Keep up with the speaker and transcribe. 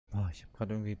Ich habe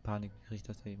gerade irgendwie Panik gekriegt,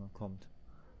 dass da jemand kommt.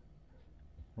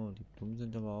 Oh, die Blumen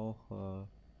sind aber auch,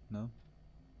 ne?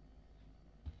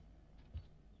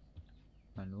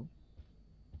 Hallo?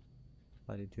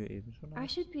 War die Tür eben schon I auf?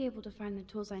 should be able to find the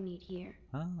tools I need here.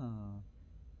 Ah.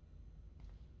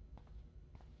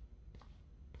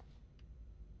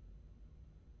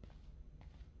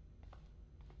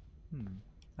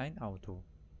 Ein Auto.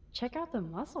 Check out the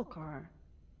muscle car.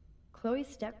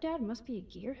 Chloe's stepdad must be a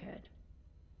gearhead.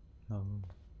 Oh.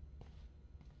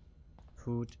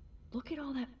 Food. Look at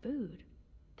all that food.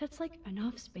 That's like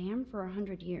enough spam for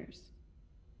 100 years.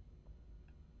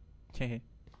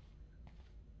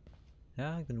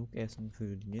 Ja, genug Essen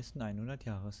für die nächsten 100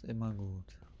 Jahre ist immer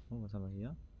gut. Oh, was haben wir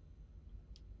hier?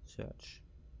 Search.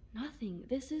 Nothing.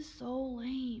 This is so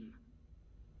lame.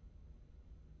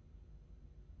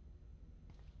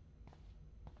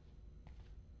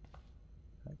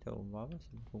 Halt, da oben war was.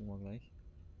 Dann gucken wir gleich.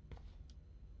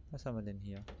 Was haben wir denn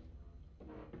hier?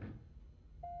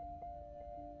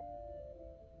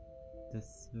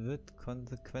 Das wird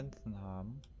Konsequenzen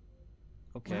haben.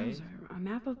 Okay. Wowzer, a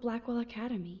map of Blackwell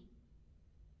Academy.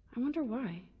 I wonder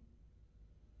why.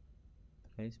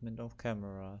 Placement of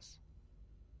cameras.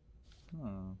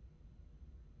 Hm.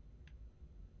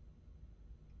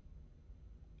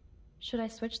 Should I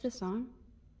switch the song?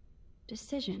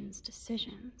 Decisions,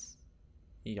 decisions.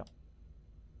 Ja.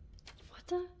 What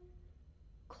the?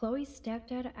 Chloe's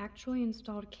stepdad actually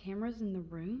installed cameras in the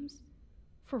rooms?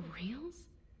 For reals?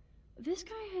 This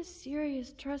guy has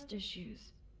serious trust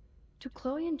issues. Do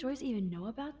Chloe and Joyce even know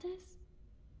about this?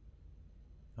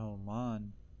 Oh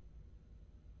Mann.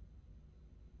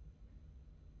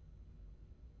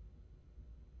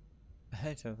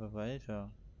 Alter Verwalter.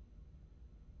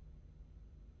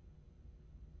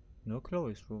 Nur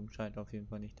Chloe's Room scheint auf jeden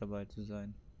Fall nicht dabei zu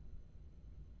sein.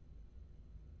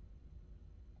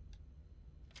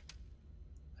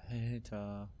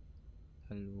 Alter.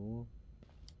 Hallo?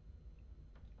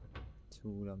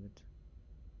 Zu damit.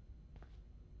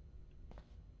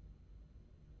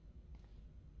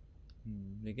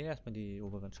 Wir gehen erstmal die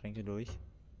oberen Schränke durch.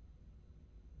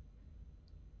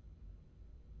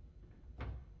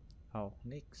 Auch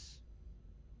nix.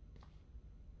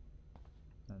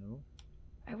 Hallo?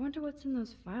 I wonder what's in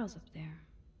those files up there.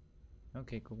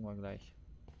 Okay, gucken wir gleich.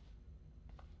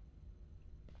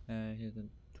 Hier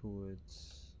sind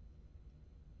Tools.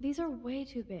 These are way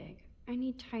too big. I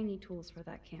need tiny tools for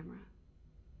that camera.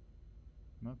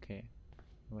 Okay.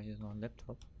 Aber hier ist noch ein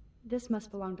Laptop. This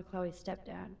must belong to Chloe's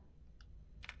stepdad.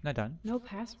 Na dann. No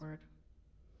password.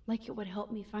 Like it would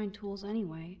help me find tools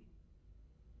anyway.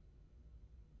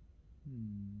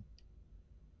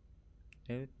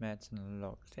 David Madsen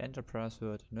unlocked. Enter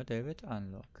password. Nur David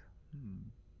unlock.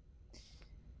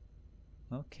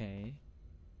 Okay.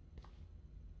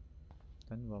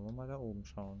 Dann wollen wir mal da oben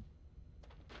schauen.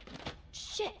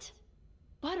 Shit!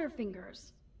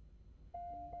 Butterfingers!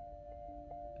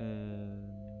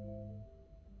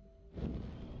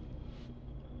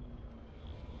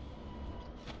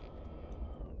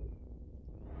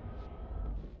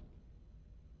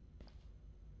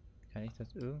 Kann ich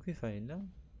das irgendwie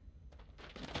verhindern?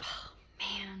 Oh,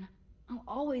 man. I'll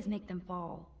always make them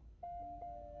fall.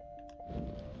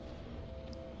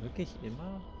 Wirklich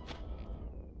immer?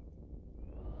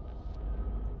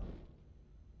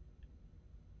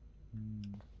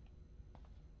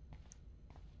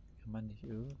 Kann man nicht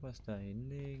irgendwas da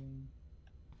hinlegen?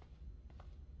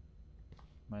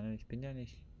 Ich meine, ich bin ja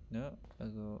nicht, ne?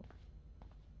 Also...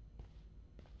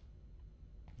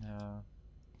 Ja.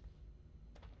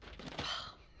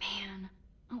 Oh, man.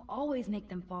 I'll always make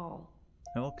them fall.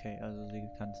 Okay, also sie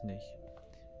kann es nicht.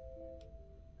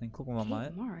 Dann gucken wir Kate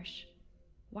mal. Marsh?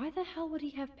 Why the hell would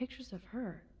he have pictures of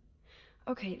her?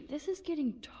 Okay, this is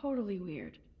getting totally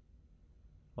weird.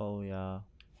 Oh ja.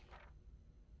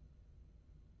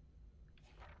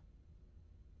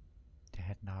 Der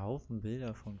hat einen Haufen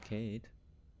Bilder von Kate.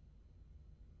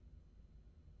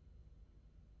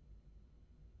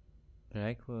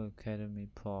 Blackwell Academy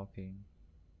Parking.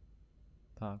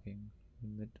 Parking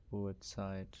mit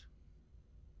Uhrzeit.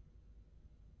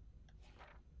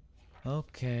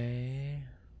 Okay.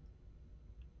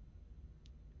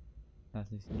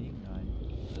 Lass ich liegen, nein.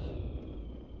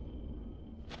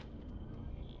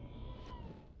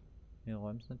 Wir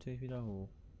räumen es natürlich wieder hoch.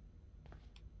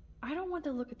 I don't want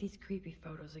to look at these creepy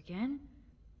photos again.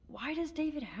 Why does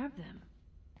David have them?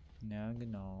 Ja,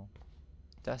 genau.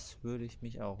 Das würde ich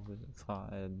mich auch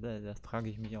fragen. Das frage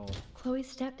ich mich auch.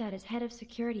 Chloe's stepdad is head of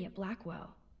security at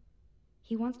Blackwell.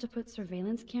 He wants to put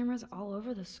surveillance cameras all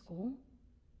over the school?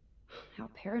 How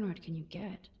paranoid can you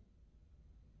get?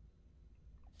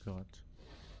 Gott.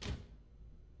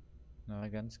 Na,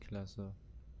 ganz klasse.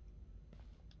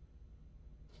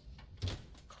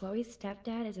 Chloe's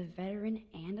stepdad is a veteran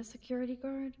and a security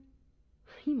guard?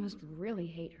 He must really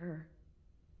hate her.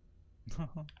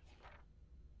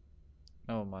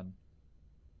 Oh Mann.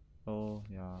 Oh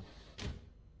ja.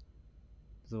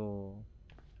 So.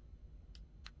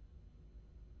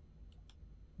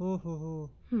 Oh.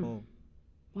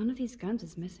 One of these guns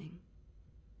is missing.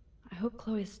 I hope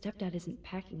Chloe's stepdad isn't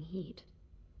packing heat.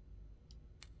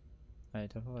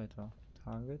 Weiter.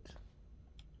 Target.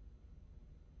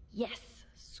 Yes,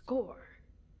 score.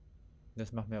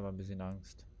 Das macht mir aber ein bisschen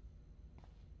Angst.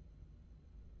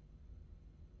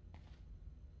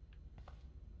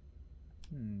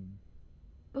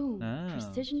 Boom,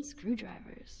 precision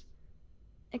screwdrivers.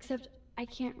 Except I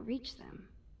can't reach them.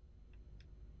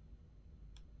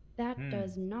 That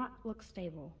does not look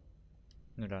stable.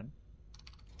 Na dann.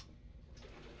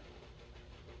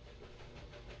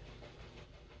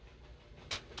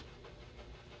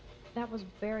 That was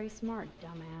very smart,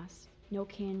 dumbass. No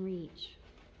can reach.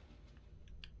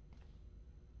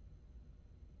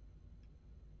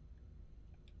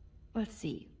 Let's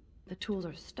see. The tools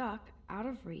are stuck, out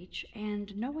of reach,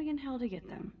 and no way in hell to get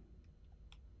them.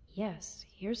 Yes,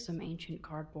 here's some ancient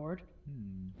cardboard.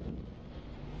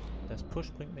 Das Push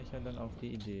bringt mich ja dann auf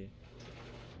die Idee.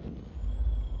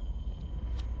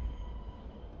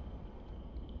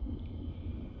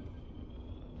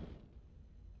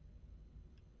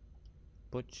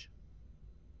 Butch.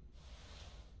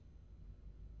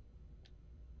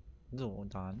 So,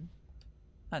 und dann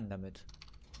an damit.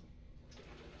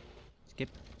 Skip.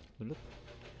 Look.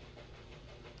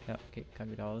 Ja, okay,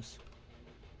 kann wieder aus.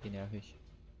 Wie nervig.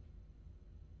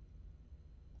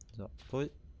 So, pull.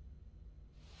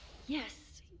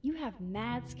 Yes, you have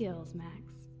mad skills,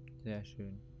 Max. Sehr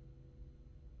schön.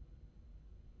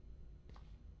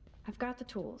 I've got the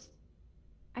tools.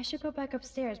 I should go back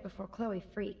upstairs before Chloe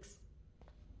freaks.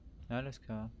 Alles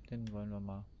klar, den wollen wir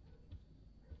mal.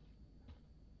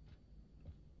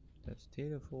 Das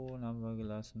Telefon haben wir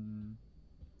gelassen.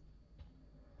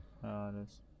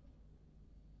 Alles.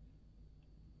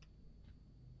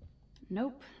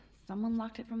 Nope, someone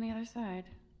locked it from the other side.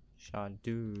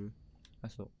 Schade.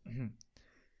 Achso.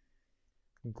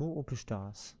 Go op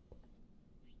Stars.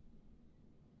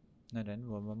 Na dann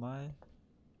wollen wir mal.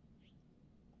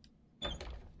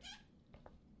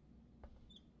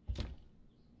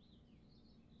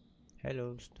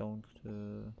 Hello, Stone.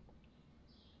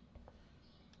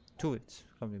 Tools.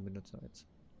 Komm, wir benutzen jetzt.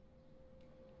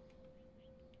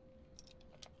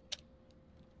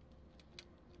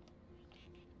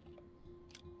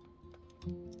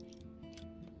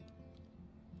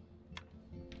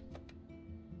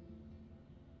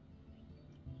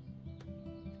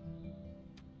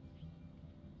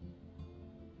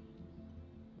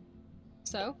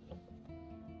 So?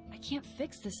 I can't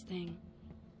fix this thing.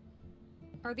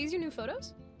 Are these your new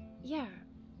photos? Yeah,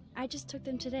 I just took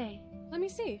them today. Let me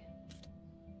see.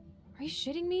 Are you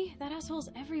shitting me? That asshole's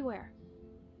everywhere.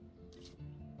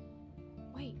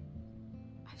 Wait,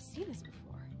 I've seen this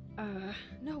before.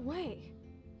 No way.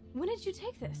 When did you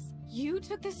take this? You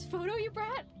took this photo, you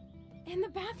brat? In the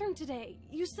bathroom today.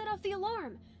 You set off the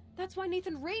alarm. That's why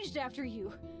Nathan raged after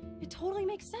you. It totally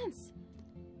makes sense.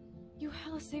 You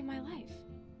hella saved my life.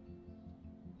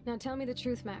 Now tell me the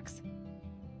truth, Max.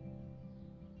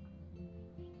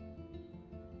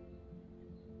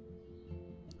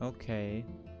 Okay.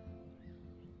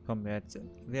 Komm, wer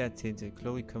erzählt sie?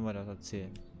 Chloe, können wir das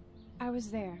erzählen? I was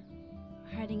there,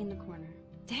 hiding in the corner.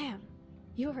 Damn,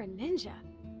 you were a ninja.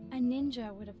 A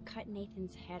ninja would have cut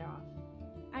Nathan's head off.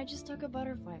 I just took a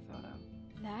butterfly photo.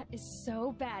 That is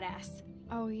so badass.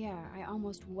 Oh yeah, I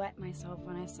almost wet myself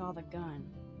when I saw the gun.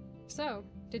 So,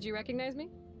 did you recognize me?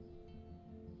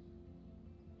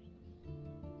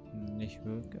 Nicht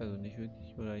wirklich, also nicht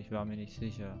wirklich, oder ich war mir nicht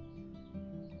sicher.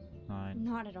 Nein.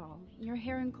 Not at all. Your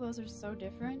hair and clothes are so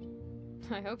different.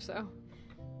 I hope so.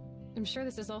 I'm sure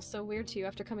this is all so weird to you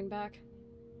after coming back.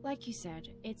 Like you said,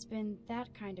 it's been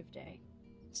that kind of day.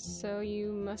 So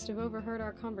you must have overheard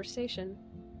our conversation.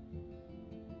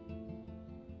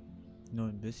 Nur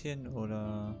ein bisschen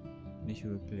oder nicht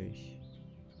wirklich?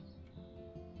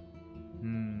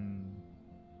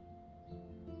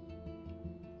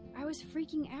 I was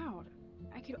freaking out.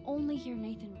 I could only hear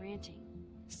Nathan ranting.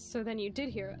 So then you did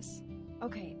hear us.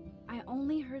 Okay, I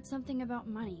only heard something about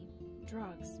money,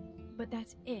 drugs, but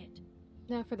that's it.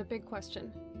 Now for the big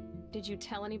question. Did you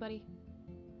tell anybody?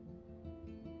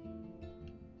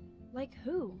 Like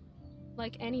who?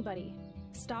 Like anybody.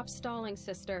 Stop stalling,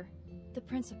 sister. The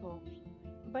principal.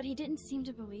 But he didn't seem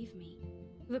to believe me.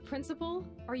 The principal?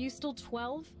 Are you still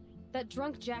 12? That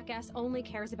drunk jackass only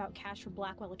cares about cash for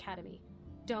Blackwell Academy.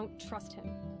 Don't trust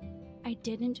him. I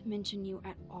didn't mention you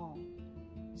at all.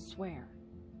 Swear.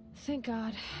 Thank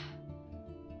God.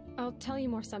 I'll tell you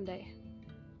more someday.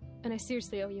 And I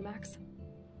seriously owe you, Max.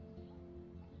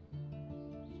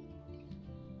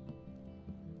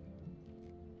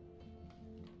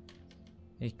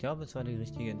 Ich glaube, es war die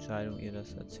richtige Entscheidung, ihr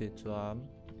das erzählt zu haben.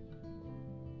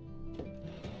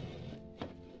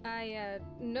 I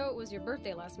know it was your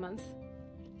birthday last month.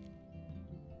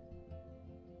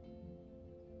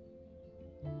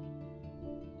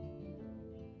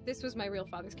 This was my real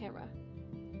father's camera.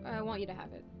 I want you to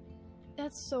have it.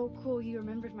 That's so cool you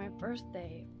remembered my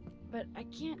birthday. But I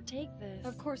can't take this.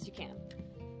 Of course you can.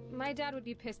 My dad would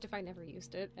be pissed if I never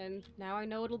used it, and now I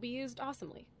know it'll be used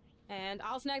awesomely. And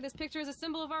I'll snag this picture as a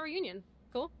symbol of our reunion.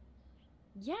 Cool?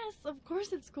 Yes, of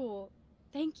course it's cool.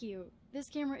 Thank you. This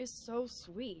camera is so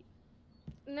sweet.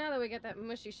 Now that we get that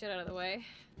mushy shit out of the way,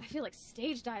 I feel like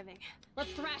stage diving.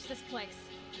 Let's thrash this place.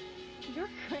 You're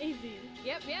crazy.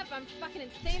 Yep, I'm fucking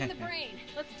insane in the brain.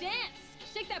 Let's dance!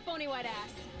 Shake that bony white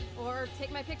ass. Or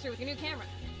take my picture with your new camera.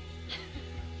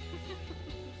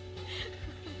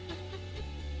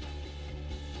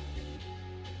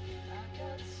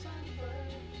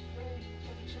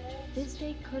 This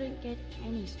day couldn't get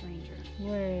any stranger.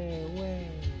 Way,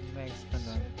 Max kann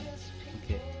da.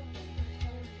 Okay.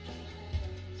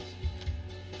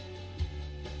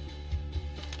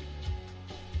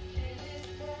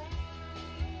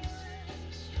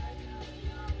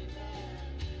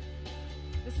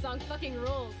 This song fucking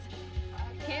rules.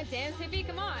 Can't dance, hippie?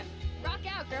 Come on. Rock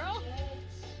out, girl.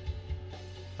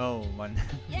 Oh Mann,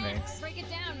 Yes, Max. break it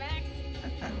down, Max.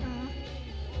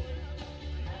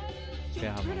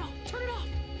 Der Turn it Hammer. off, turn it off.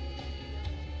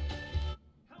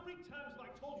 How many times have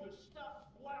I told you to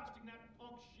stop blasting that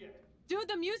punk shit? Dude,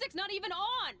 the music's not even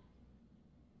on.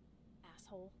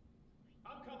 Asshole.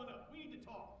 I'm coming up. We need to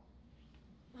talk.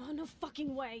 Oh, no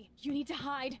fucking way. You need to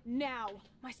hide now.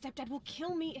 My stepdad will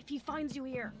kill me if he finds you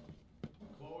here.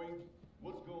 Chloe,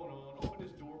 what's going on? Open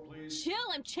this door, please.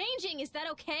 Chill, I'm changing. Is that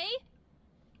okay?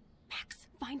 Max,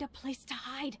 find a place to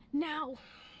hide now.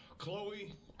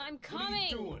 Chloe, I'm what are coming.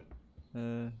 you doing?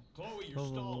 Chloe, you're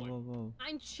stalling. Whoa.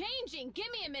 I'm changing.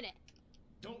 Give me a minute.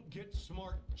 Don't get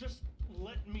smart. Just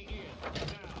let me in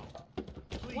now.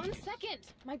 Please. 1 second.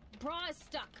 My bra is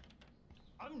stuck.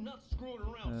 I'm not screwing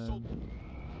around, so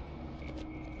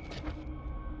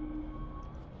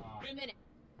A minute.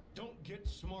 don't get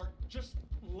smart. Just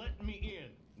let me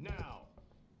in now.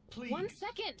 Please. 1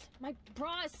 second. My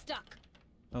bra is stuck.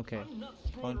 Okay. I'm not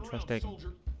screwing Und around, verstecken.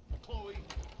 soldier. Chloe,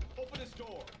 open this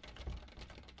door.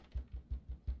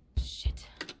 Shit.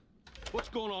 What's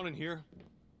going on in here?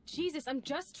 Jesus, I'm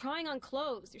just trying on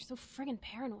clothes. You're so friggin'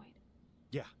 paranoid.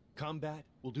 Yeah, combat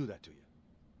will do that to you.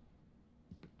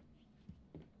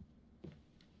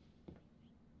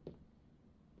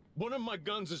 One of my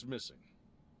guns is missing.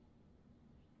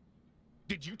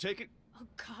 Did you take it? Oh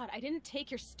God, I didn't take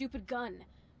your stupid gun.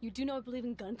 You do know I believe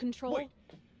in gun control? Wait,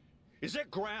 is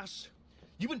that grass?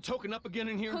 You been token up again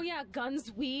in here? Oh yeah,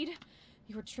 guns, weed.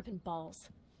 You were tripping balls.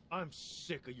 I'm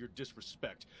sick of your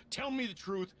disrespect. Tell me the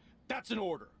truth. That's an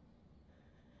order.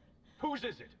 Whose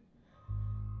is it?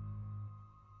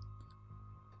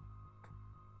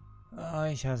 Ah,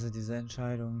 ich hasse diese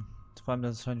Entscheidung. Vor allem,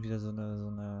 das scheint wieder so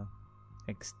eine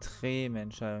extreme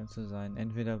Entscheidung zu sein.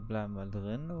 Entweder bleiben wir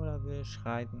drin oder wir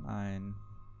schreiten ein.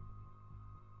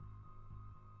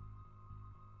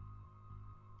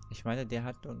 Ich meine, der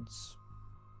hat uns...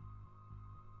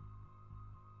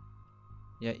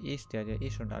 Ja, der hat ja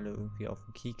schon alle irgendwie auf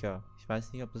dem Kieker. Ich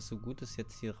weiß nicht, ob es so gut ist,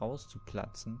 jetzt hier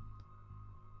rauszuplatzen.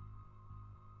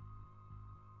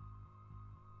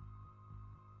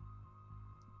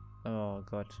 Oh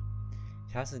Gott.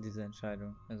 Ich hasse diese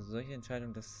Entscheidung. Also solche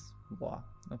Entscheidungen, das... Boah,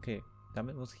 okay.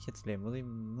 Damit muss ich jetzt leben.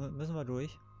 Müssen wir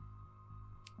durch.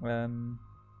 Bleiben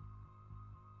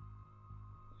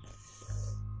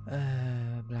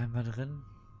wir drin?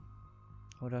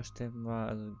 Oder schreiten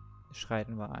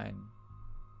wir ein?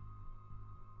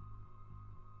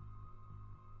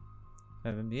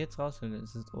 Ja, wenn wir jetzt rausgehen,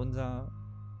 ist es unser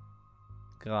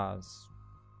Gras.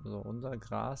 Also unser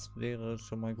Gras wäre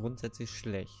schon mal grundsätzlich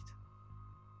schlecht.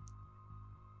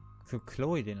 Für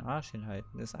Chloe den Arsch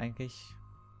hinhalten ist eigentlich...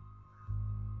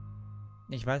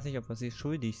 Ich weiß nicht, ob wir sie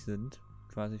schuldig sind,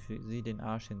 quasi für sie den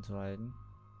Arsch hinzuhalten.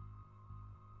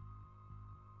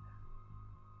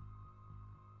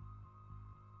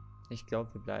 Ich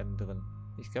glaube, wir bleiben drin.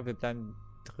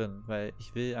 Weil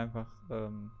ich will einfach...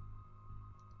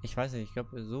 ich weiß nicht, ich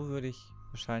glaube, so würde ich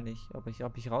wahrscheinlich... Ob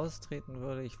ich raustreten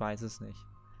würde, ich weiß es nicht.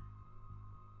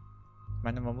 Ich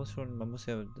meine, man muss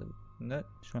ja ne,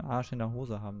 schon Arsch in der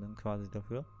Hose haben dann quasi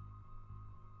dafür.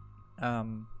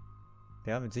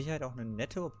 Ja, mit Sicherheit auch eine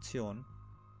nette Option.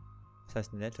 Das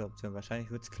heißt eine nette Option. Wahrscheinlich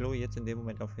wird es Chloe jetzt in dem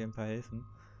Moment auf jeden Fall helfen.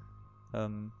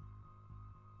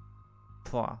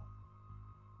 Boah.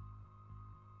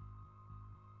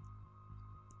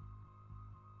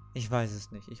 Ich weiß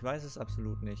es nicht. Ich weiß es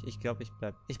absolut nicht. Ich glaube,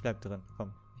 ich bleib drin.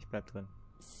 Komm, ich bleib drin.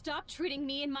 Stop treating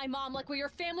me and my mom like we're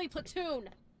your family platoon!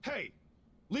 Hey!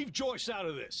 Leave Joyce out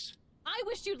of this! I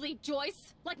wish you'd leave,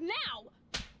 Joyce! Like now!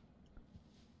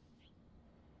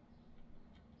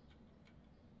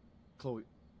 Chloe,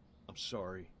 I'm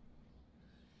sorry.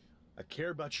 I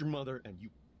care about your mother, and you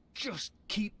just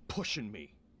keep pushing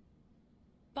me.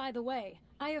 By the way,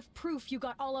 I have proof you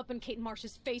got all up in Kate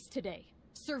Marsh's face today.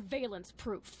 Surveillance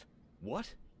proof.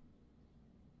 What?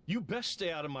 You best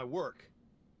stay out of my work.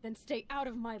 Then stay out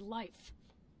of my life.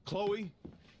 Chloe,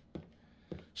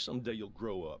 someday you'll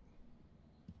grow up.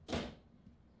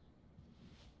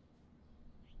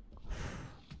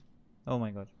 Oh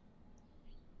mein Gott.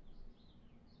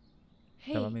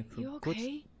 Hey, you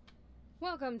okay?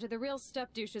 Welcome to the real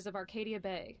step douches of Arcadia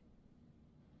Bay.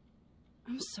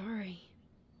 I'm sorry.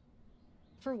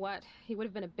 For what? He would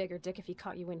have been a bigger dick if he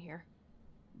caught you in here.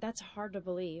 That's hard to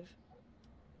believe.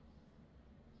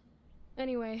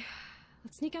 Anyway,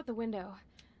 let's sneak out the window.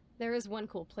 There is one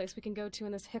cool place we can go to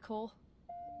in this hick hole.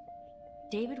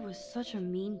 David was such a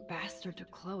mean bastard to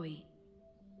Chloe.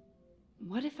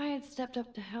 What if I had stepped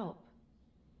up to help?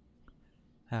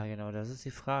 Ja, genau, das ist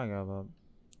die Frage, aber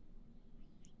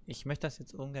ich möchte das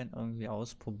jetzt ungern irgendwie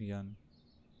ausprobieren.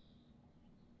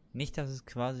 Nicht, dass es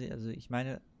quasi, also ich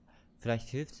meine, vielleicht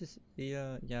hilft es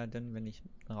ihr ja dann, wenn ich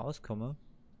rauskomme.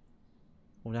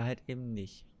 Oder halt eben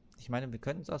nicht. Ich meine, wir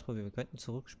könnten es ausprobieren, wir könnten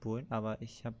zurückspulen, aber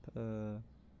ich habe,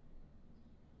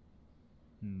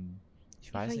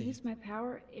 ich weiß nicht. If I use my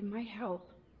power, it might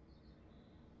help.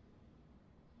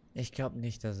 Ich glaube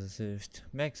nicht, dass es hilft.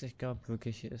 Max, ich glaube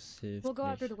wirklich, es hilft We'll go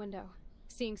out through nicht. the window.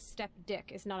 Seeing Step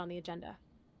Dick is not on the agenda.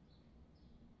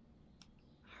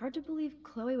 Hard to believe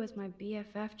Chloe was my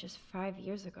BFF just 5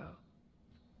 years ago.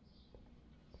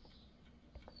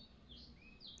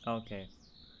 Okay.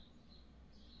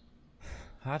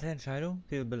 Harte Entscheidung,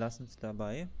 wir belassen es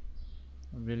dabei.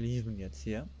 Und wir lieben jetzt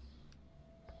hier.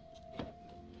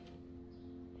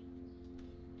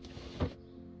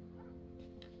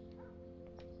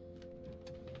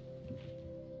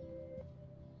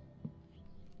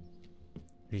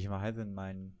 Wie ich mal halb in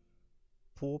meinen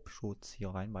Popschutz hier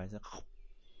reinbeiße.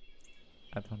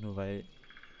 Einfach nur, weil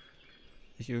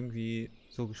ich irgendwie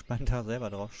so gespannt da selber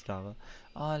drauf starre.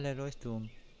 Ah, der Leuchtturm.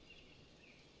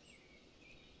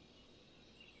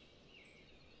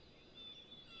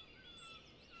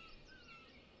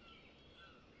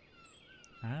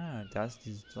 Ah, da ist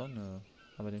die Sonne.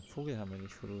 Aber den Vogel haben wir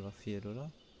nicht fotografiert, oder?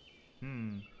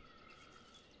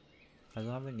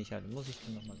 Also haben wir nicht. Also muss ich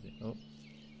dann nochmal sehen. Oh.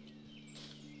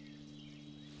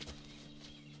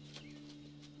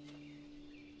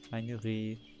 Eine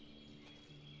Reh.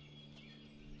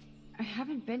 I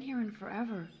haven't been here in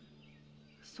forever.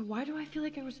 So why do I feel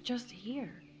like I was just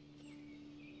here?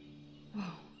 Whoa.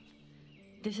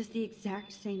 This is the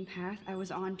exact same path I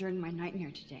was on during my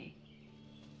nightmare today.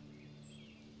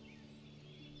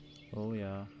 Oh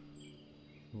ja.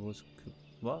 Wo ist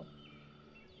was?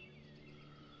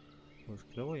 Wo ist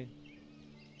Chloe?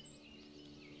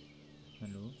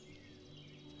 Hallo?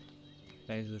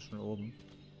 Da ist sie schon oben.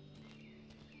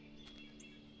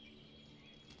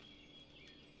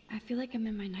 I feel like I'm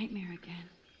in my nightmare again.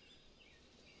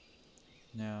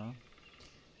 Ja.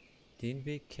 Den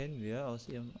Weg kennen wir aus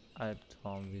ihrem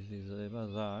Albtraum, wie sie selber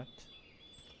sagt.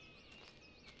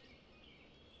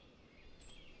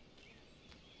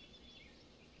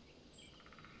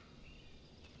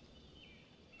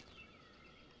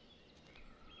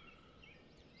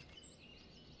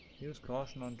 Use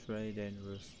caution on tray,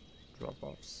 dangerous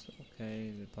drop-offs.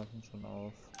 Okay, wir passen schon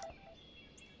auf.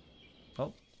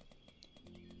 Oh.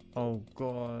 Oh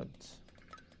Gott.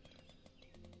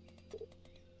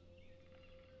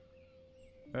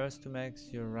 First to Max,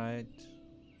 you're right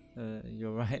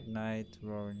night,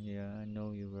 Warren here. I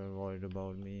know you were worried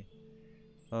about me.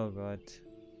 Oh God.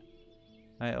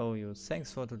 I owe you.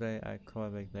 Thanks for today. I call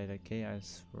back later. Okay, I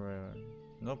swear.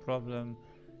 No problem.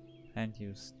 And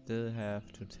you still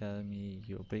have to tell me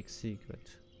your big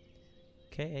secret.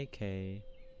 K-A-K.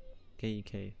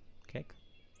 K-E-K. Cake?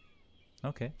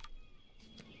 Okay.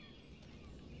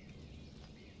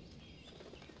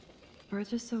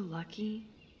 Birds are so lucky,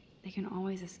 they can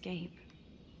always escape.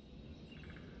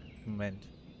 Moment.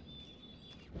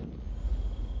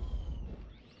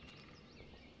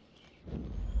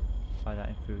 War da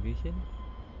ein Vögelchen?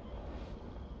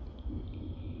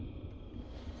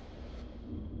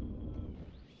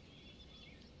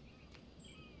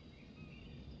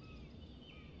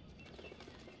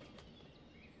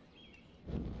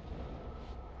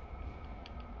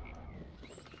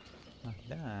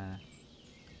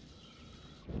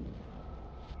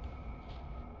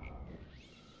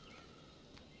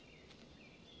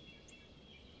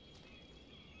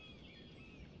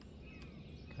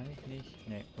 ich nicht?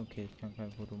 Ne, okay, ich kann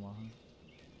kein Foto machen.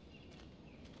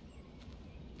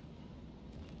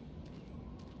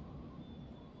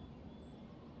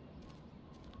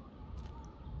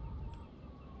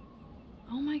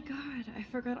 Oh my god, I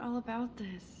forgot all about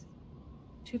this.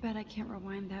 Too bad I can't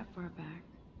rewind that far back.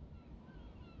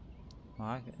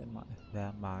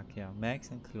 Wer mag ja. Max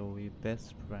and Chloe,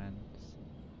 best friends.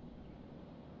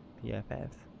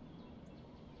 BFF.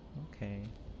 Okay.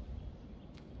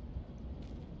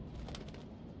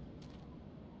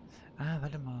 Ah,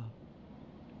 warte mal.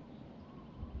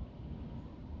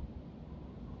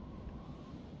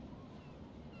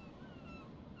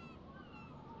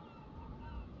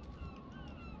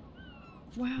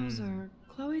 Wowzer,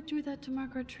 Chloe drew that to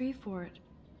mark our tree fort,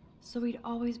 so we'd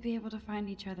always be able to find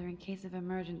each other in case of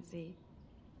emergency.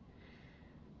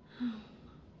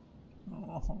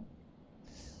 Oh.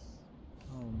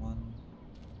 Oh Mann.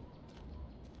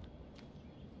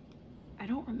 I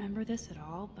don't remember this at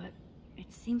all, but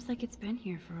it seems like it's been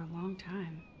here for a long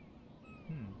time.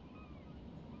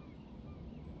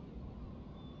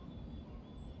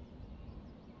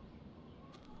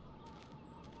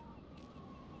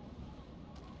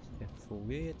 Ist der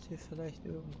Vogel jetzt hier vielleicht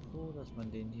irgendwo, dass man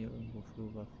den hier irgendwo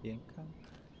fotografieren kann?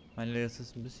 Ich meine, das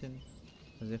ist ein bisschen...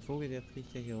 Also der Vogel, der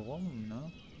fliegt ja hier rum,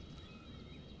 ne?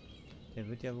 Der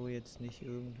wird ja wohl jetzt nicht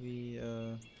irgendwie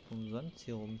umsonst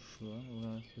hier rumschwirren,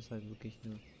 oder ist das halt wirklich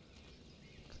eine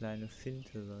kleine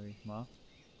Finte, sag ich mal.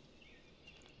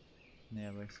 Ne,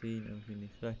 aber ich sehe ihn irgendwie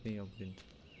nicht. Vielleicht bin ich auch blind.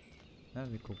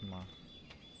 Na, wir gucken mal.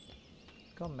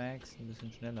 Komm, Max, ein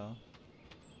bisschen schneller.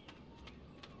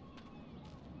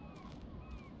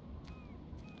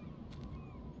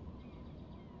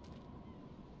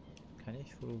 Kann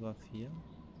ich fotografieren?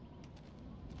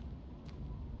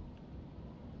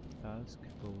 Da ist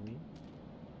Chloe.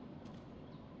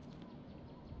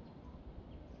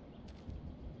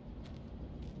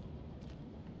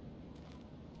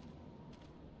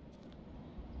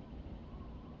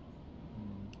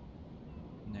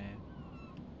 Nee.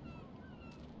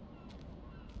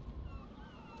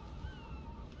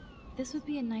 This would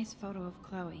be a nice photo of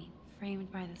Chloe,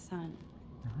 framed by the sun.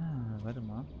 Ah, warte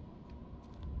mal.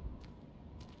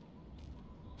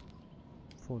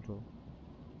 Foto.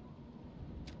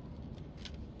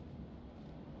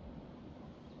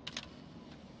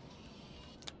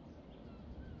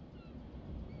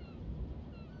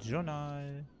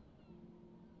 Journal.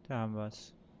 Da haben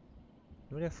wir's.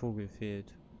 Nur der Vogel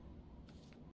fehlt.